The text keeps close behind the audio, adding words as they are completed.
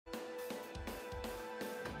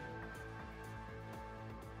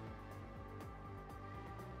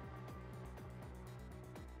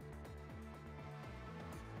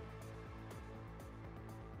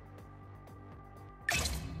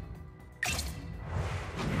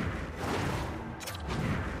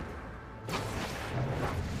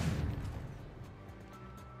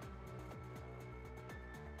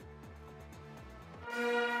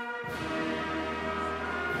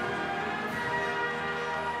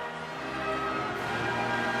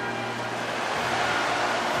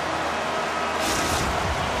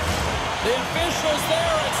The officials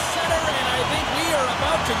there at center, and I think we are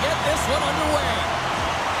about to get this one underway.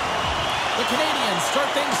 The Canadians start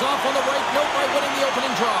things off on the right note by winning the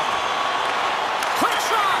opening draw. Quick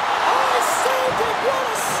shot! Oh, he saved it! What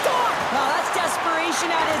a stop! Well, that's desperation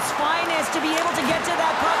at its finest to be able to get to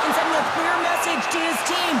that puck and sending a clear message to his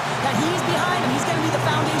team that he's behind him. He's going to be the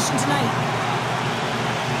foundation tonight.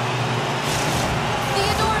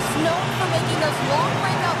 Theodore's known for making those long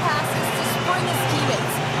breakout passes to spring his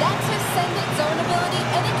teammates. That's his send-it zone ability,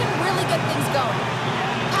 and it can really get things going.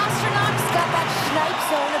 Pasternak's got that snipe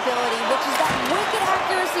zone ability, which is that wicked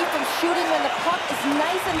accuracy from shooting when the puck is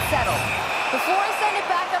nice and settled. Before I send it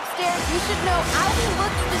back upstairs, you should know I'll be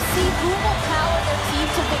looking to see who will power their team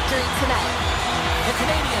to victory tonight. The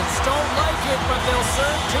Canadians don't like it, but they'll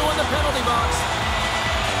serve two in the penalty box.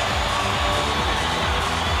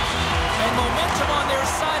 And momentum on their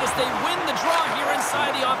side as they win the draw here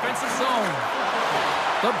inside the offensive zone.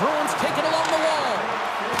 The Bruins take it along the wall.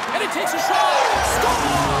 And he takes a shot.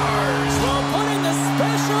 Scores! Well, putting the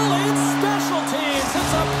special in special teams.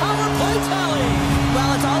 It's a power play tally.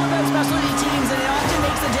 Well, it's all about specialty teams, and it often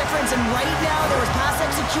makes a difference. And right now, there was pass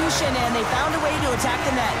execution, and they found a way to attack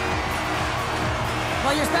the net.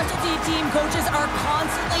 Well, your specialty team coaches are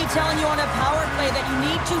constantly telling you on a power play that you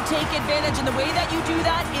need to take advantage, and the way that you do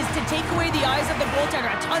that is to take away the eyes of the goaltender.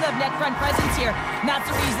 A ton of net front presence here, and that's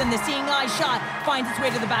the reason the seeing eye shot finds its way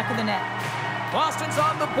to the back of the net. Boston's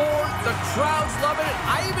on the board. The crowd's loving it.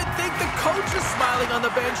 I even think the coach is smiling on the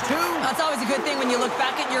bench, too. That's always a good thing when you look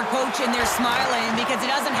back at your coach and they're smiling, because it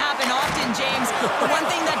doesn't happen often, James. The one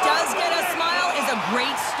thing that does get a smile is a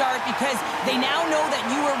great start, because they now know that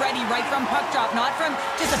you were ready right from puck drop, not from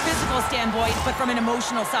just a physical standpoint, but from an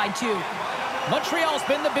emotional side, too. Montreal's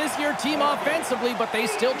been the busier team offensively, but they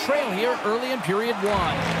still trail here early in period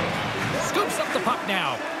one. Scoops up the puck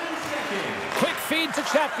now. Quick feed to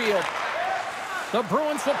Chatfield. The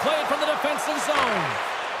Bruins will play it from the defensive zone.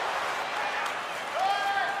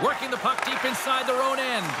 Working the puck deep inside their own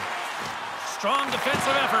end. Strong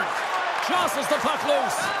defensive effort. Jostles the puck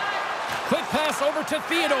loose. Quick pass over to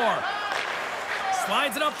Theodore.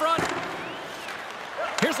 Slides it up front.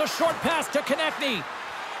 Here's a short pass to Konechny.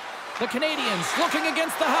 The Canadians looking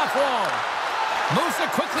against the half wall. Moves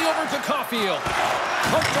it quickly over to Caulfield.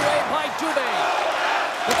 Poked away by Dubé.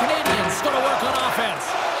 The Canadians going to work on offense.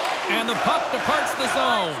 And the puck departs the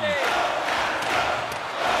zone.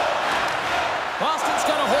 Boston's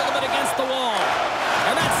got a hold of it against the wall.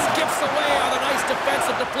 And that skips away on a nice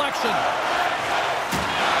defensive deflection.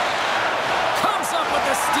 Comes up with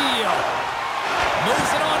the steal.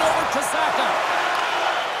 Moves it on over to Saka.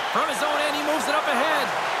 From his own end, he moves it up ahead.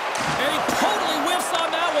 And he totally whiffs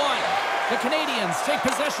on that one. The Canadians take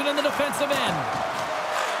possession in the defensive end.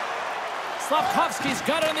 Slafkovsky's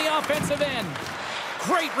got it in the offensive end.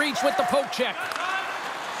 Great reach with the poke check.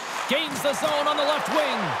 Gains the zone on the left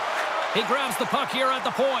wing. He grabs the puck here at the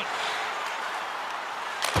point.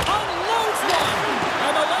 Unloads one!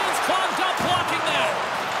 And the lane's clogged up blocking that.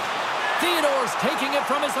 Theodore's taking it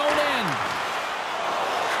from his own end.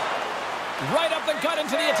 Right up the gut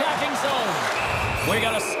into the attacking zone. We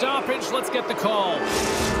got a stoppage. Let's get the call.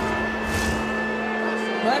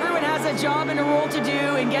 Well, everyone has a job and a role to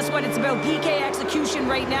do, and guess what? It's about PK execution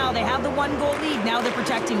right now. They have the one-goal lead. Now they're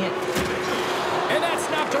protecting it. And that's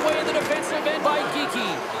knocked away in the defensive end by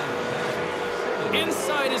Geekie.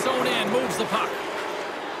 Inside his own end, moves the puck.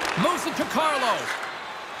 Moves it to Carlo.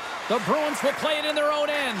 The Bruins will play it in their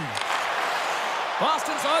own end.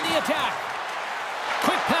 Boston's on the attack.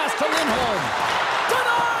 Quick pass to Lindholm.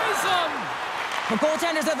 Denies him! The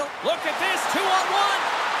goaltenders are the... Look at this,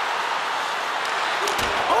 2-on-1.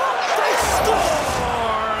 Oh, they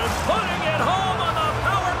score! Putting it home on the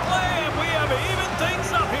power play, and we have evened things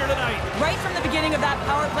up here tonight. Right from the beginning of that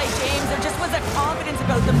power play, James, there just was a confidence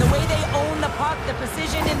about them. The way they own the puck, the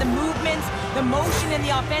precision in the movements, the motion in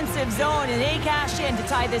the offensive zone, and they cash in to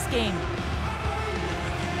tie this game.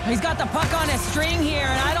 He's got the puck on a string here,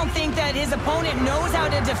 and I don't think that his opponent knows how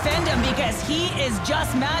to defend him, because he is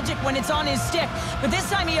just magic when it's on his stick. But this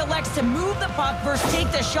time he elects to move the puck versus take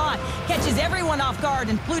the shot. Catches everyone off guard,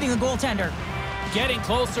 including the goaltender. Getting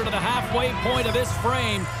closer to the halfway point of this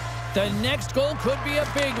frame. The next goal could be a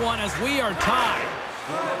big one as we are tied.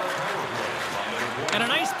 And a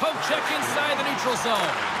nice poke check inside the neutral zone.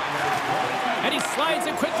 And he slides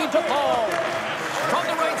it quickly to Paul. From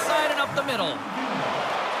the right side and up the middle.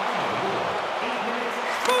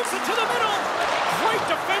 Moves it to the middle. Great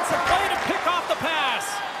defensive play to pick off the pass.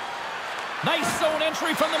 Nice zone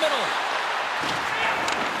entry from the middle.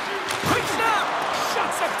 Quick snap.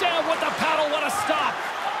 Shuts it down with the paddle. What a stop.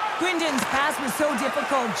 Quinton's pass was so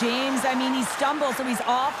difficult, James. I mean, he stumbles, so he's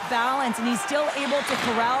off balance, and he's still able to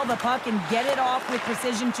corral the puck and get it off with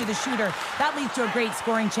precision to the shooter. That leads to a great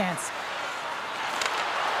scoring chance.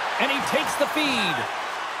 And he takes the feed.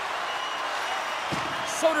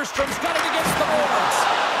 Soderstrom's got it against the boards.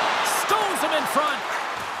 Stones him in front.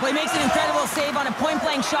 Well, he makes an incredible save on a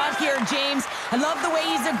point-blank shot here, James. I love the way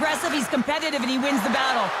he's aggressive, he's competitive, and he wins the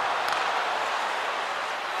battle.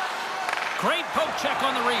 Great poke check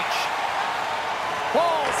on the reach.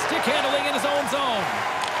 Ball stick handling in his own zone.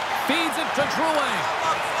 Feeds it to Drouin.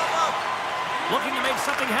 Looking to make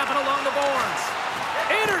something happen along the boards.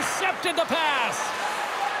 Intercepted the pass.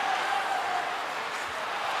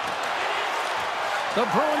 The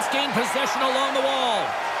Bruins gain possession along the wall.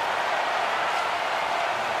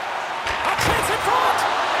 A chance in front,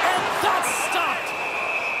 and that's stopped.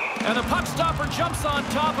 And the puck stopper jumps on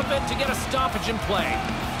top of it to get a stoppage in play.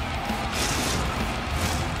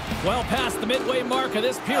 Well past the midway mark of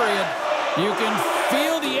this period, you can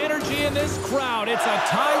feel the energy in this crowd. It's a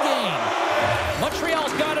tie game.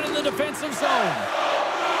 Montreal's got it in the defensive zone.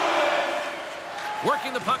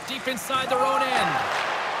 Working the puck deep inside their own end.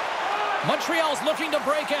 Montreal's looking to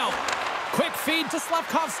break out. Quick feed to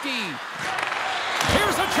Slavkovsky.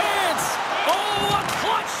 Here's a chance. Oh, a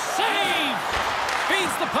clutch save.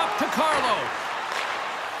 Feeds the puck to Carlo.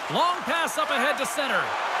 Long pass up ahead to center.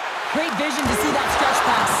 Great vision to see that stretch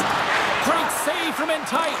pass. Great save from in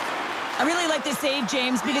tight. I really like this save,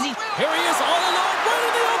 James, because he... Here he is all alone, right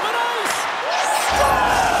in the open ice.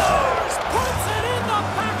 Scores! Puts it in the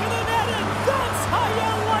back of the net, and that's how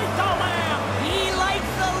you light the lamp. He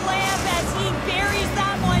lights the lamp as he buries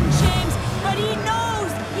that one, James. But he knows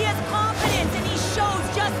he has confidence, and he shows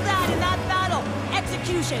just that in that battle.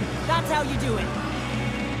 Execution. That's how you do it.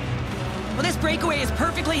 Well, this breakaway is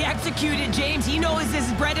perfectly executed, James. He knows his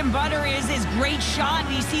bread and butter is his great shot.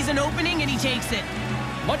 He sees an opening, and he takes it.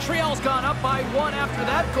 Montreal's gone up by 1 after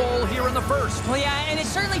that goal here in the first. Well, yeah, and it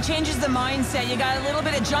certainly changes the mindset. You got a little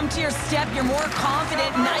bit of jump to your step. You're more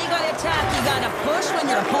confident. Now you got to attack. You got to push when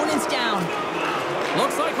your opponent's down.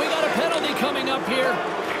 Looks like we got a penalty coming up here.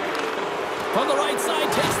 From the right side,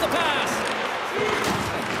 takes the pass.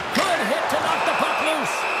 Good hit to knock the puck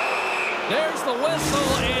loose. There's the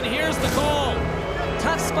whistle, and here's the call.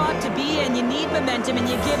 Tough spot to be in. You need momentum, and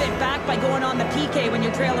you give it back by going on the PK when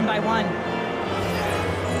you're trailing by 1.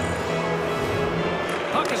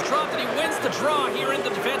 Puck is dropped, and he wins the draw here in the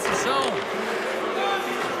defensive zone.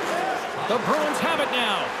 The Bruins have it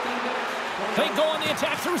now. They go on the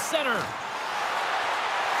attack through center.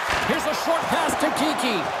 Here's a short pass to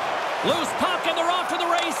Kiki. Loose puck, and they're off to the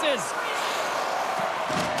races.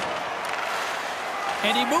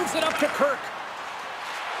 And he moves it up to Kirk.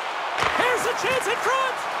 Here's a chance in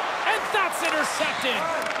front, and that's intercepted.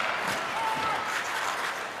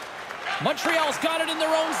 Montreal's got it in their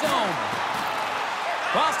own zone.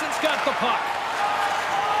 Boston's got the puck.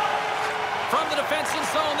 From the defensive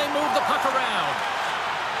zone, they move the puck around.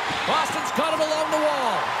 Boston's got it along the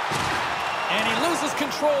wall. And he loses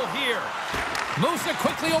control here. Moves it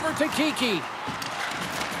quickly over to Kiki.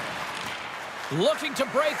 Looking to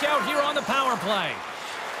break out here on the power play.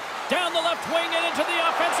 Down the left wing and into the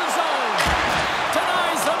offensive zone.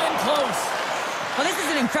 Denies them in close. Well, this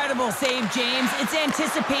is an incredible save, James. It's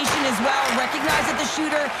anticipation as well. Recognize that the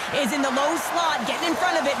shooter is in the low slot, getting in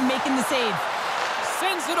front of it and making the save.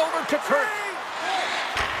 Sends it over to Kirk.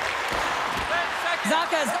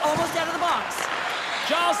 Zaka's almost out of the box.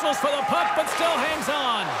 Jostles for the puck, but still hangs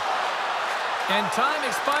on. And time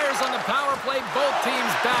expires on the power play. Both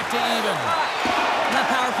teams back to even. That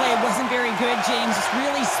power play wasn't very good, James. It's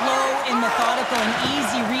really slow and methodical and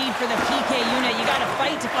easy read for the PK unit. You got to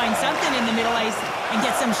fight to find something in the middle ice and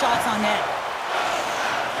get some shots on net.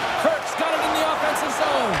 Kirk's got it in the offensive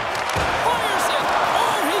zone. Fires it.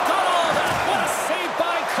 Oh, he got all that. What a save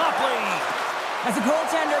by Copley. As a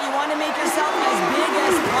goaltender, you want to make yourself as big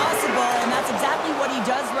as possible, and that's exactly what he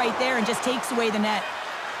does right there and just takes away the net.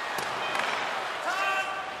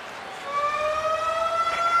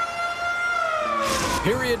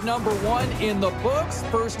 Period number 1 in the books.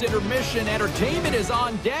 First intermission entertainment is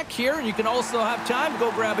on deck here. You can also have time to go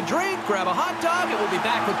grab a drink, grab a hot dog, and we'll be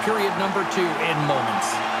back with period number 2 in moments.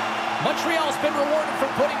 Montreal's been rewarded for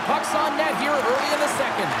putting pucks on net here early in the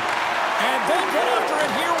second. And they'll get after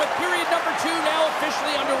it here with period number 2 now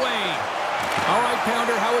officially underway. All right,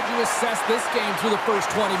 Pounder, how would you assess this game through the first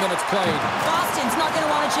 20 minutes played? Boston's not going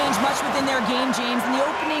to want to change much within their game, James. In the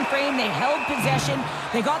opening frame, they held possession.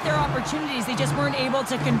 They got their opportunities. They just weren't able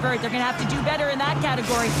to convert. They're going to have to do better in that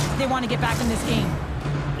category if they want to get back in this game.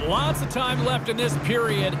 Lots of time left in this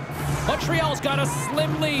period. Montreal's got a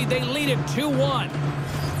slim lead. They lead it 2-1.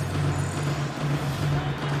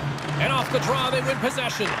 And off the draw, they win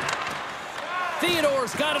possession.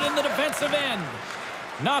 Theodore's got it in the defensive end.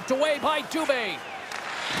 Knocked away by Dubé.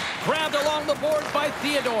 Grabbed along the boards by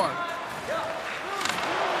Theodore.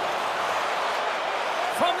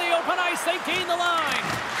 From the open ice, they gain the line.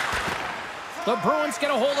 The Bruins get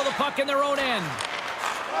a hold of the puck in their own end.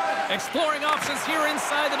 Exploring options here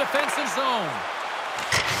inside the defensive zone.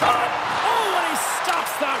 Shot! Oh, and he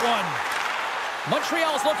stops that one.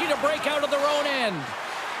 Montreal's looking to break out of their own end.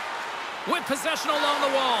 With possession along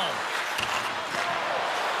the wall.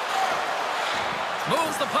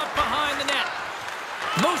 Moves the puck behind the net.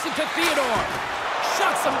 Moves it to Theodore.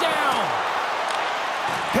 Shuts him down.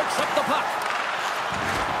 Picks up the puck.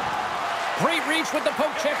 Great reach with the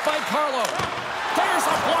poke check by Carlo. There's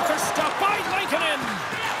a blocker stop by Lankinen.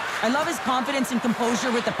 I love his confidence and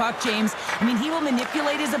composure with the puck, James. I mean, he will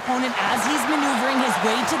manipulate his opponent as he's maneuvering his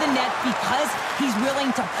way to the net because he's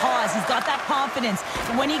willing to pause. He's got that confidence.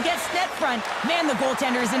 But when he gets net front, man, the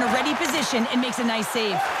goaltender is in a ready position and makes a nice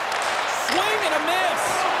save. Swing and a miss.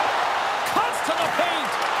 Cuts to the paint.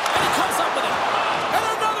 And he comes up with it. And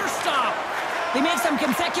another stop. They make some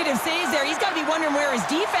consecutive saves there. He's got to be wondering where his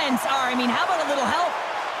defense are. I mean, how about a little help?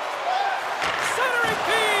 Centering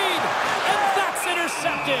feed. And that's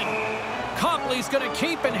intercepted. Copley's going to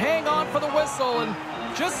keep and hang on for the whistle and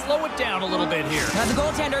just slow it down a little bit here. Now, the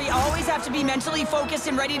goaltender, you always have to be mentally focused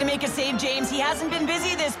and ready to make a save, James. He hasn't been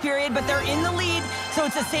busy this period, but they're in the lead, so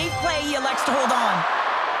it's a safe play. He elects to hold on.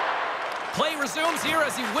 Play resumes here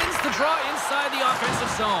as he wins the draw inside the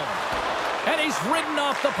offensive zone. And he's ridden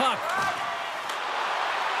off the puck.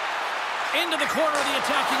 Into the corner of the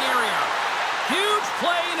attacking area. Huge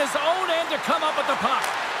play in his own end to come up with the puck.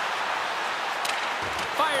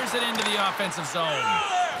 Fires it into the offensive zone.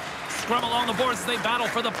 Scrum along the boards as they battle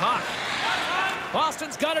for the puck.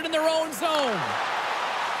 Boston's got it in their own zone.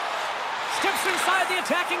 Steps inside the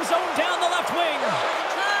attacking zone down the left wing.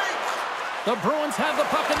 The Bruins have the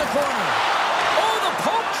puck in the corner. Oh, the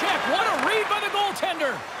poke check. What a read by the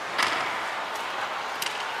goaltender.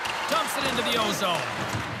 Dumps it into the O-zone.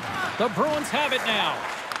 The Bruins have it now.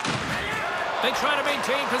 They try to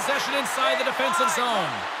maintain possession inside the defensive zone.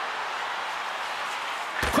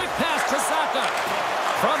 Quick pass to Saka.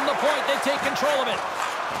 From the point, they take control of it.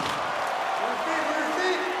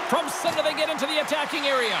 From center, they get into the attacking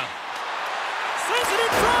area. Sends it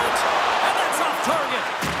in front, and that's off target.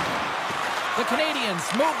 The Canadians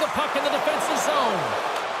move the puck in the defensive zone.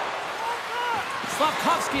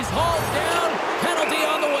 Slafkovsky's hauled down. Penalty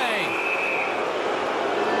on the way.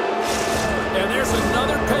 And there's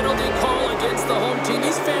another penalty call against the home team.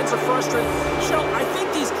 These fans are frustrated. Cheryl, I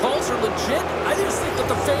think these calls are legit. I just think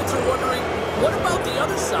that the fans are wondering, what about the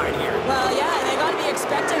other side here? Well, yeah, they got to be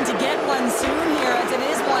expecting to get one soon here as it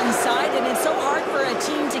is one-sided. And it's so hard for a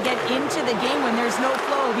team to get into the game when there's no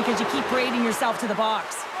flow because you keep parading yourself to the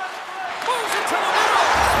box. Moves it to the middle.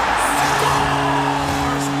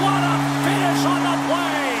 Scores! What a finish on the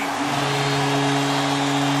play.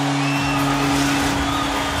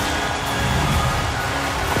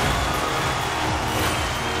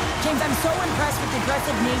 James, I'm so impressed with the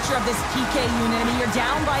aggressive nature of this PK unit. I mean, you're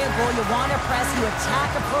down by a goal, you want to press, you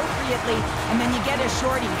attack appropriately, and then you get a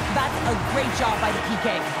shorty. That's a great job by the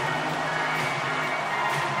PK.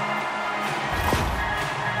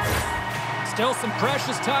 Still some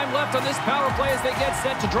precious time left on this power play as they get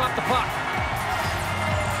set to drop the puck.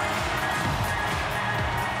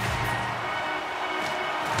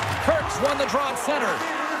 Kirk's won the draw at center.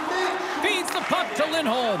 Feeds the puck to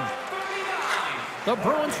Lindholm. The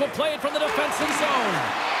Bruins will play it from the defensive zone.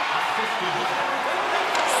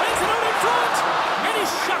 Sends it out in front, and he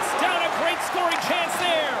shuts down a great scoring chance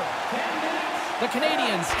there. The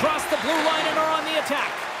Canadians cross the blue line and are on the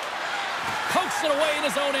attack. Pokes it away in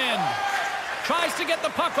his own end. Tries to get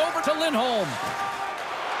the puck over to Lindholm.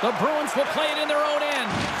 The Bruins will play it in their own end.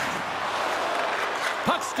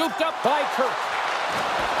 Puck scooped up by Kirk.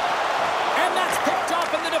 And that's picked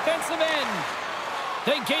up in the defensive end.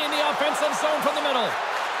 They gain the offensive zone from the middle.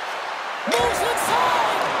 Moves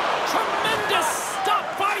inside. Tremendous stop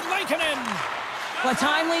by Lankinen. A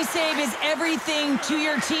timely save is everything to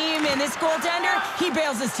your team, and this goaltender, he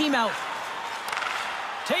bails his team out.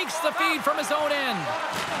 Takes the feed from his own end.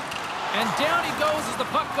 And down he goes as the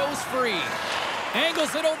puck goes free.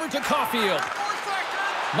 Angles it over to Caulfield.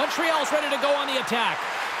 Montreal's ready to go on the attack.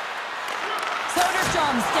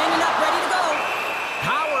 Soderstrom standing up, ready to go.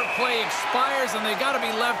 Power play expires, and they got to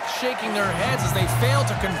be left shaking their heads as they fail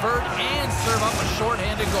to convert and serve up a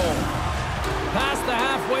shorthanded goal. Past the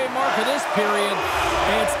halfway mark of this period,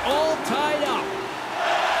 it's all tied up.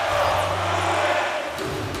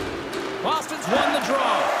 Boston's won the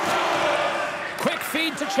draw. Quick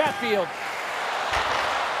feed to Chatfield.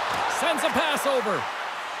 Sends a pass over.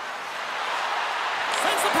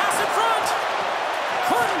 Sends the pass in front.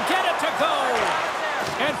 Couldn't get it to go.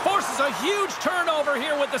 And forces a huge turnover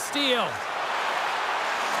here with the steal.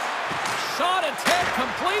 Shot attempt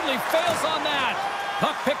completely fails on that.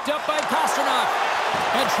 Puck picked up by Pastrnak.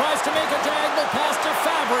 And tries to make a diagonal pass to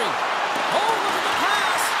Fabry. Oh, look at the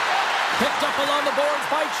pass. Picked up along the boards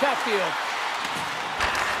by Chatfield.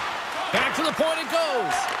 Back to the point it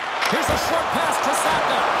goes. Here's a short pass to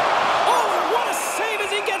Saka. Oh, what a save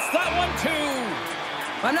as he gets that one too.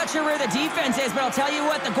 I'm not sure where the defense is, but I'll tell you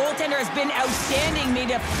what, the goaltender has been outstanding.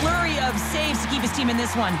 Made a flurry of saves to keep his team in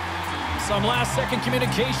this one. Some last-second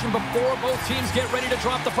communication before both teams get ready to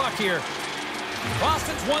drop the puck here.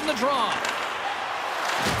 Boston's won the draw.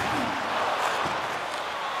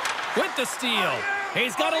 With the steal.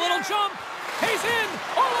 He's got a little jump. He's in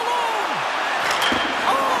all alone.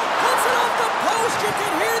 Oh, puts it off the post. You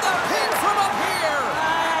can hear the pin from up here.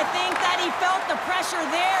 I think that he felt the pressure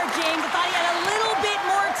there, James. I thought he had a little bit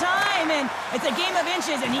more time, and it's a game of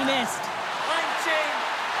inches, and he missed.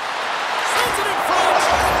 Sends it in front.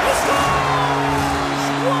 He scores!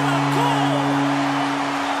 What a goal!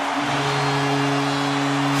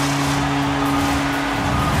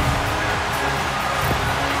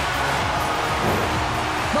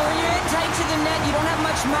 But when you're in tight to the net, you don't have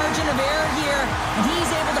much margin of error here, and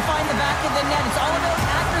he's able to find the back of the net. It's all about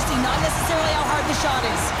accuracy, not necessarily how hard the shot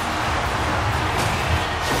is.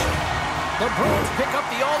 The Bruins pick up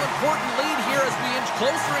the all-important lead here as we inch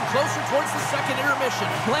closer and closer towards the second intermission.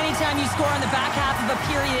 Well, anytime you score on the back half of a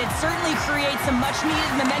period, it certainly creates some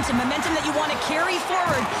much-needed momentum that you want to carry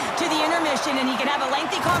forward to the intermission, and you can have a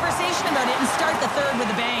lengthy conversation about it and start the third with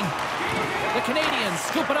a bang. The Canadians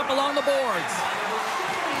scoop it up along the boards.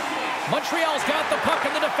 Montreal's got the puck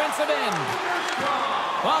in the defensive end.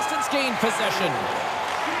 Boston's gained possession.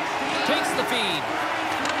 Takes the feed.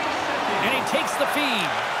 And he takes the feed.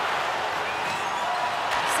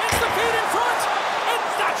 The feed in front, and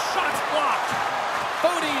that shot's blocked.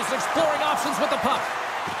 Bodie's exploring options with the puck.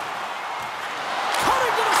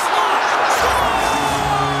 Cutting to the slot.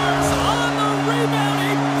 Scores! On the rebound,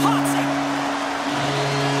 he pots it.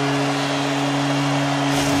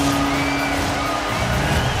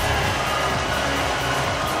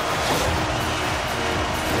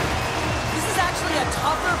 This is actually a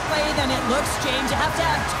tougher play than it looks, James. You have to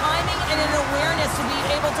have timing and an awareness to be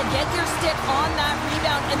able to get your stick on that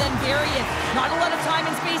rebound and then bury it. Not a lot of time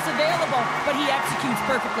and space available, but he executes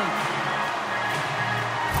perfectly.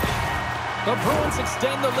 The Bruins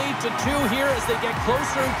extend the lead to 2 here as they get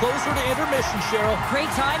closer and closer to intermission, Cheryl.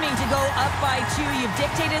 Great timing to go up by 2. You've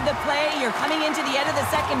dictated the play. You're coming into the end of the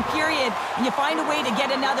second period, and you find a way to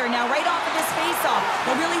get another. Now, right off of this face-off,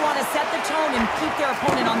 they really want to set the tone and keep their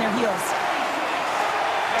opponent on their heels.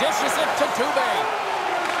 Dishes it to Dubé.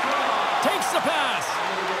 Takes the pass.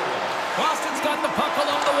 Boston's got the puck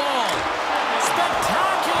along the wall.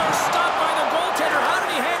 Spectacular stop by the goaltender. How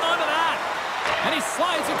did he hang on to that? And he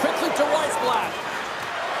slides it quickly to Weissblatt.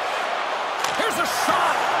 Here's a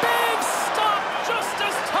shot. Big stop just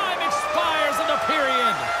as time expires in the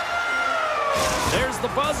period. There's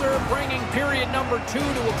the buzzer bringing period number 2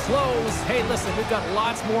 to a close. Hey, listen, we've got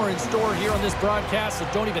lots more in store here on this broadcast, so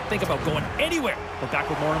don't even think about going anywhere. We're back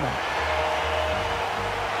with more in a moment.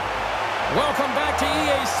 Welcome back to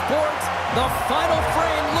EA Sports. The final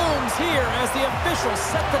frame looms here as the officials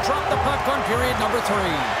set to drop the puck on period number 3.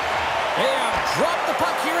 They have dropped the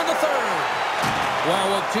puck here in the third.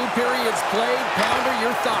 Well, with 2 periods played, Pounder,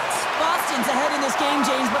 your thoughts? Boston's ahead in this game,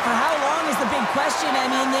 James, but for how long is the big question. I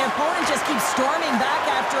mean, the opponent just keeps storming back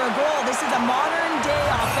after a goal. This is a modern-day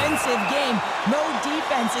offensive game. No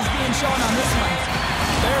defense is being shown on this one.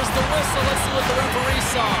 There's the whistle. Let's see what the referee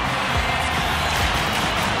saw.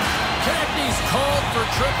 Konechny's called for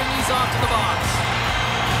tripping. He's off to the box.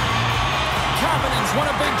 Kapanen's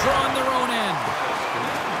won a big draw on their own end.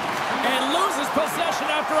 And loses possession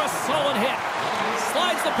after a solid hit.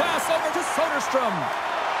 Slides the pass over to Soderstrom.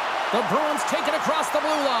 The Bruins take it across the blue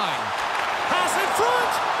line. Pass in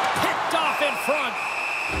front. Picked off in front.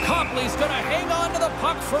 Copley's going to hang on to the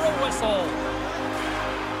puck for a whistle.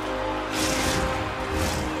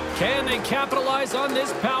 Can they capitalize on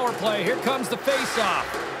this power play? Here comes the face-off.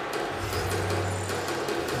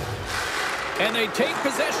 And they take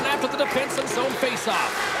possession after the defensive zone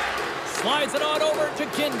face-off. Slides it on over to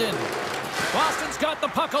Kindon. Boston's got the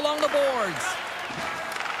puck along the boards.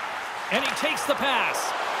 And he takes the pass.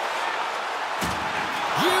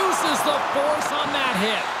 Uses the force on that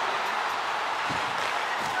hit.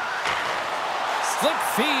 Slip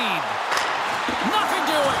feed. Nothing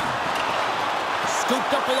doing.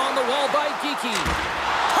 Scooped up along the wall by Geekie.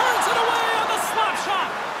 Turns it away on the slap shot.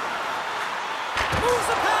 Moves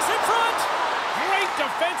the pass in front. Great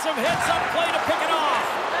defensive hits up play to pick it off.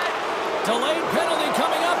 Delayed penalty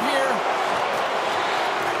coming up here.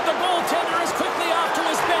 The goaltender is quickly off to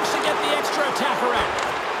his bench to get the extra attacker out.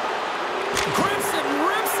 Grips it,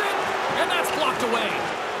 rips it, and that's blocked away.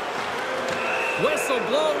 Whistle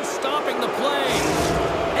blows, stopping the play.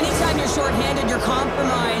 Anytime you're shorthanded, you're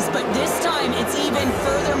compromised, but this time it's even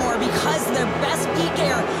furthermore because their best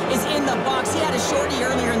PKer is in the box. He had a shorty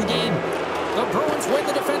earlier in the game. The Bruins win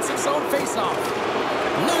the defensive zone faceoff.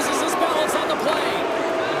 Loses his balance on the play.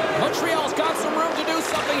 Montreal's got some room to do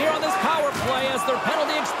something here on this power play as their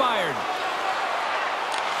penalty expired.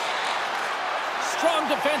 Strong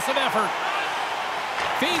defensive effort.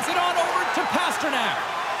 Feeds it on over to Pastrnak.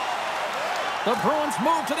 The Bruins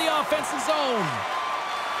move to the offensive zone.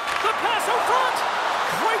 The pass out front.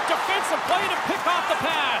 Great defensive play to pick off the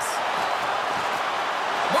pass.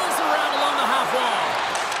 Moves around along the half wall.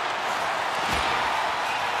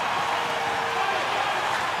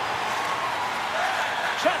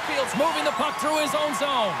 Chatfield's moving the puck through his own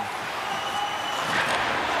zone.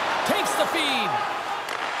 Takes the feed.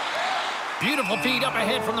 Beautiful feed up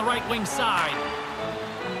ahead from the right wing side.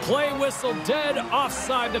 Play whistle dead,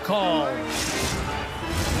 offside the call.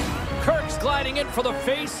 Kirk's gliding in for the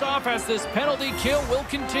face-off as this penalty kill will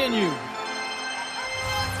continue.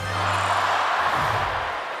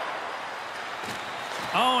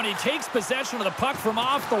 Oh, and he takes possession of the puck from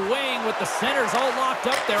off the wing with the centers all locked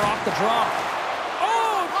up there off the draw.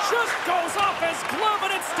 Oh, just goes off his glove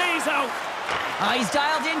and it stays out. He's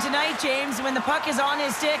dialed in tonight, James. When the puck is on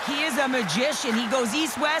his stick, he is a magician. He goes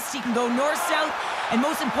east-west, he can go north-south, and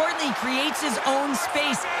most importantly, he creates his own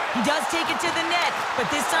space. He does take it to the net, but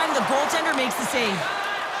this time the goaltender makes the save.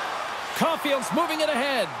 Caulfield's moving it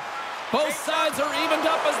ahead. Both sides are evened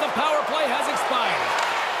up as the power play has expired.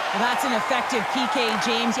 Well, that's an effective PK,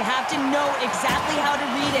 James. You have to know exactly how to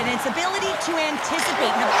read it, and its ability to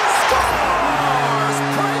anticipate. Stars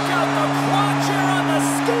break out the crotch here on the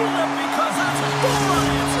ski lift because that's full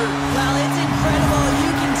unanswered. Well, it's incredible.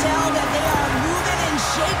 You can tell that they are moving and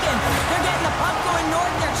shaking. They're getting the puck going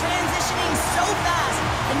north. They're transitioning so fast.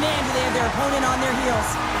 And man, do they have their opponent on their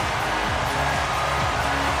heels.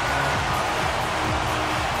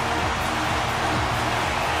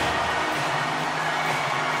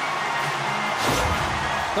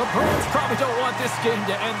 The Bruins probably don't want this game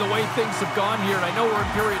to end the way things have gone here. And I know we're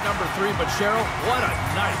in period number 3, but Cheryl, what a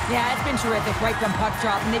night. Yeah, it's been terrific right from puck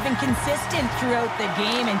drop. And they've been consistent throughout the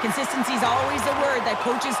game. And consistency is always the word that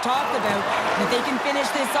coaches talk about. And if they can finish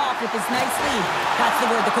this off with this nice lead, that's the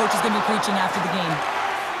word the coach is going to be preaching after the game.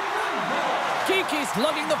 Geekie's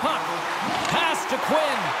lugging the puck. Pass to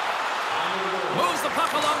Quinn. Moves the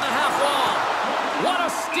puck along the half wall. What a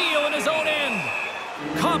steal in his own end.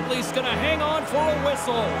 Copley's going to hang on for a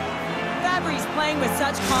whistle. Fabry's playing with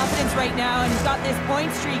such confidence right now, and he's got this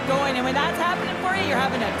point streak going. And when that's happening for you, you're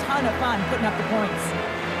having a ton of fun putting up the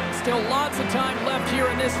points. Still lots of time left here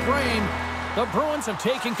in this frame. The Bruins have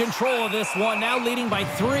taken control of this one, now leading by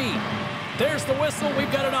 3. There's the whistle.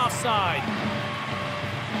 We've got an offside.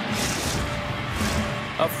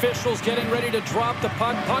 Officials getting ready to drop the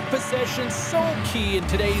puck. Puck possession so key in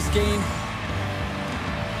today's game.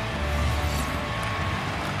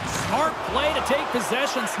 Smart play to take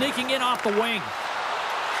possession, sneaking in off the wing.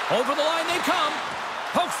 Over the line they come.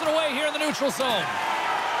 Pokes it away here in the neutral zone.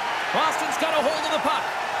 Boston's got a hold of the puck.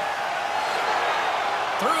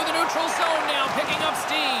 Through the neutral zone now, picking up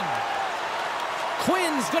steam.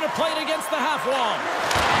 Quinn's going to play it against the half wall.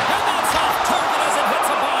 And that's off target as it hits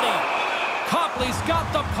a body. Copley's got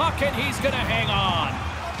the puck and he's going to hang on.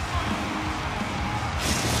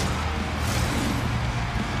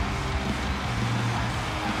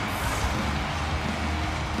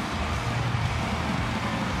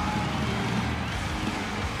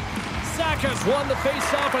 Has won the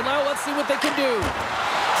face-off, and now let's see what they can do.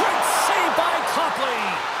 Great save by Copley.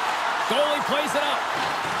 Goalie plays it up.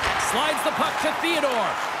 Slides the puck to Theodore.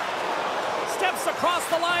 Steps across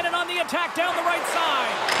the line and on the attack down the right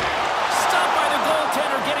side. Stopped by the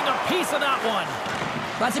goaltender, getting a piece of that one.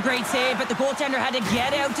 That's a great save, but the goaltender had to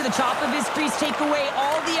get out to the top of his crease, take away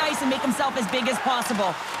all the ice, and make himself as big as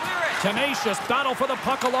possible. Tenacious battle for the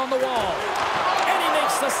puck along the wall. And he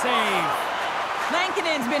makes the save.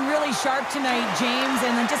 Lankinen's been really sharp tonight, James,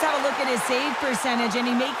 and then just have a look at his save percentage, and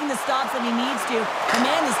he's making the stops that he needs to. And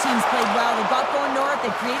man, this team's played well. They've got going north,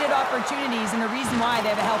 they've created opportunities, and the reason why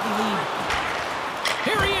they have a healthy lead.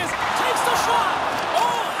 Here he is, takes the shot!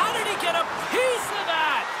 Oh, how did he get a piece of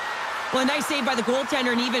that? Well, a nice save by the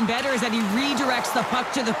goaltender, and even better is that he redirects the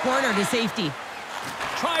puck to the corner to safety.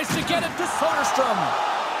 tries to get it to Soderstrom.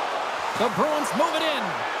 The Bruins move it in.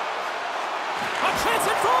 A chance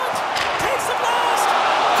in front. Takes the blast.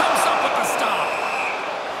 Comes up with the stop.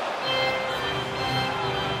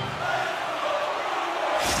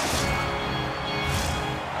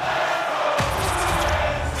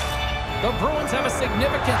 The Bruins have a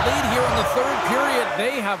significant lead here in the third period.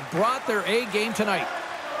 They have brought their A game tonight.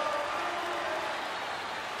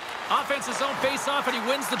 Offensive zone face-off, and he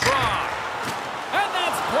wins the draw. And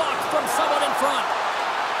that's blocked from someone in front.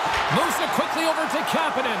 Moves it quickly over to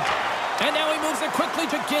Kapanen. And now he moves it quickly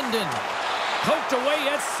to Gindin. Poked away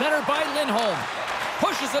at center by Lindholm.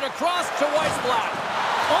 Pushes it across to Weissblatt.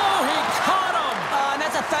 Oh, he caught him! And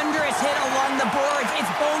that's a thunderous hit along the boards.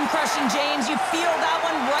 It's bone-crushing, James. You feel that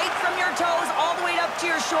one right from your toes all the way up to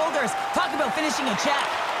your shoulders. Talk about finishing a check.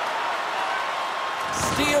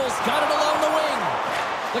 Steele's got it along the wing.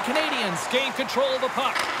 The Canadians gain control of the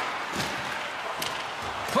puck.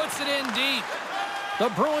 Puts it in deep. The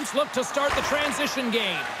Bruins look to start the transition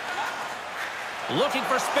game. Looking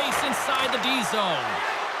for space inside the D zone.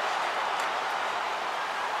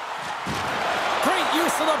 Great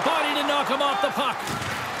use of the body to knock him off the puck.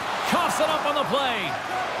 Coughs it up on the play.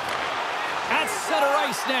 At center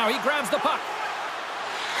ice now. He grabs the puck.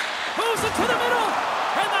 Moves it to the middle.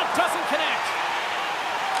 And that doesn't connect.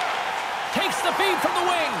 Takes the feed from the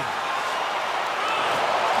wing.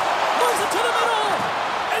 Moves it to the middle.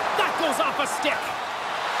 And that goes off a stick.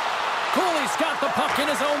 Cooley's got the puck in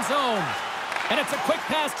his own zone. And it's a quick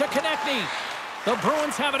pass to Konechny. The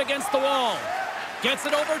Bruins have it against the wall. Gets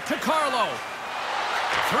it over to Carlo.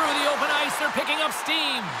 Through the open ice, they're picking up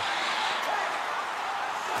steam.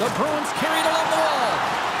 The Bruins carry it along the wall.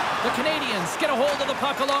 The Canadians get a hold of the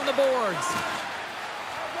puck along the boards.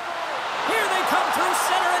 Here they come through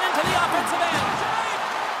center and into the offensive end.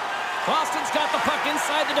 Boston's got the puck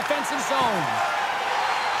inside the defensive zone.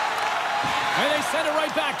 And they send it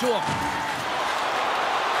right back to him.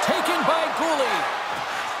 Taken by Cooley.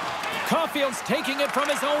 Caulfield's taking it from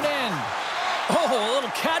his own end. Oh, a little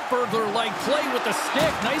cat burglar-like play with the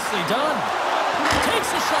stick. Nicely done.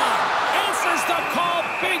 Takes a shot. Answers the call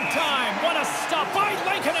big time. What a stop by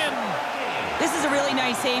Lankinen. This is a really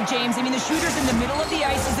nice save, James. I mean, the shooter's in the middle of the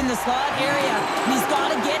ice, is in the slot area. And he's got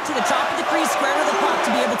to get to the top of the crease, square to the puck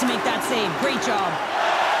to be able to make that save. Great job.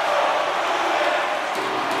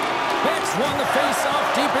 Beck's won the face-off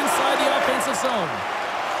deep inside the offensive zone.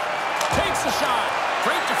 Takes a shot.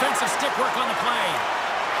 Great defensive stick work on the play.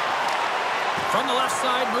 From the left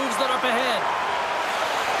side, moves it up ahead.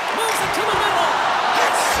 Moves it to the middle.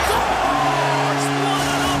 It scores! What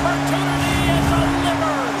an opportunity and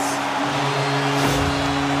delivers!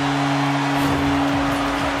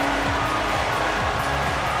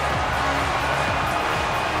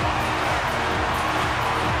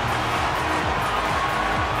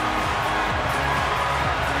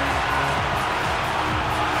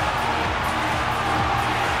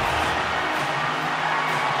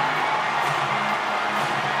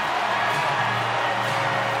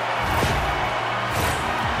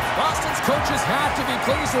 Coaches have to be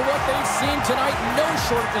pleased with what they've seen tonight. No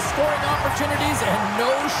shortage of scoring opportunities and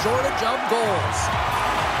no shortage of goals.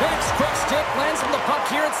 Beck's quick stick lands from the puck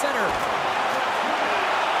here at center.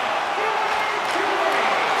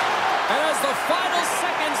 As the final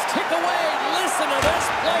seconds tick away, listen to this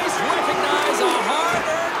place recognize a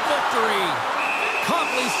hard-earned victory.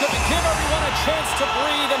 Copley's going to give everyone a chance to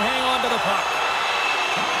breathe and hang on to the puck.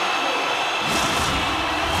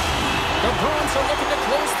 The Bruins are looking to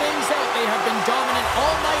close things out. They have been dominant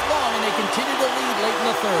all night long, and they continue to lead late in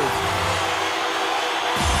the third.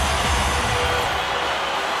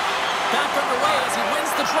 Back underway as he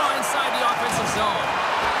wins the draw inside the offensive zone.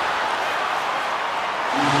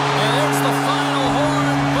 And there's the final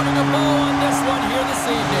horn, putting a bow on this one here this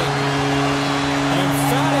evening. An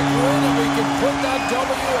emphatic win, and we can put that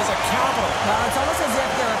W as a capital. It's almost as if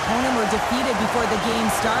their opponent were defeated before the game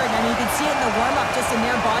started. I mean, you could see it in the warm-up, just in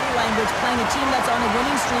their body language, playing a team that's on a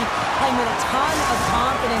winning streak, playing with a ton of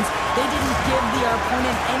confidence. They didn't give their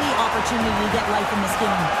opponent any opportunity to get life in this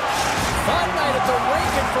game. Fun night at the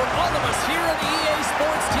rink, and for all of us here on the EA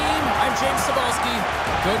Sports team, I'm James Cybulski.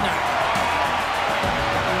 Good night.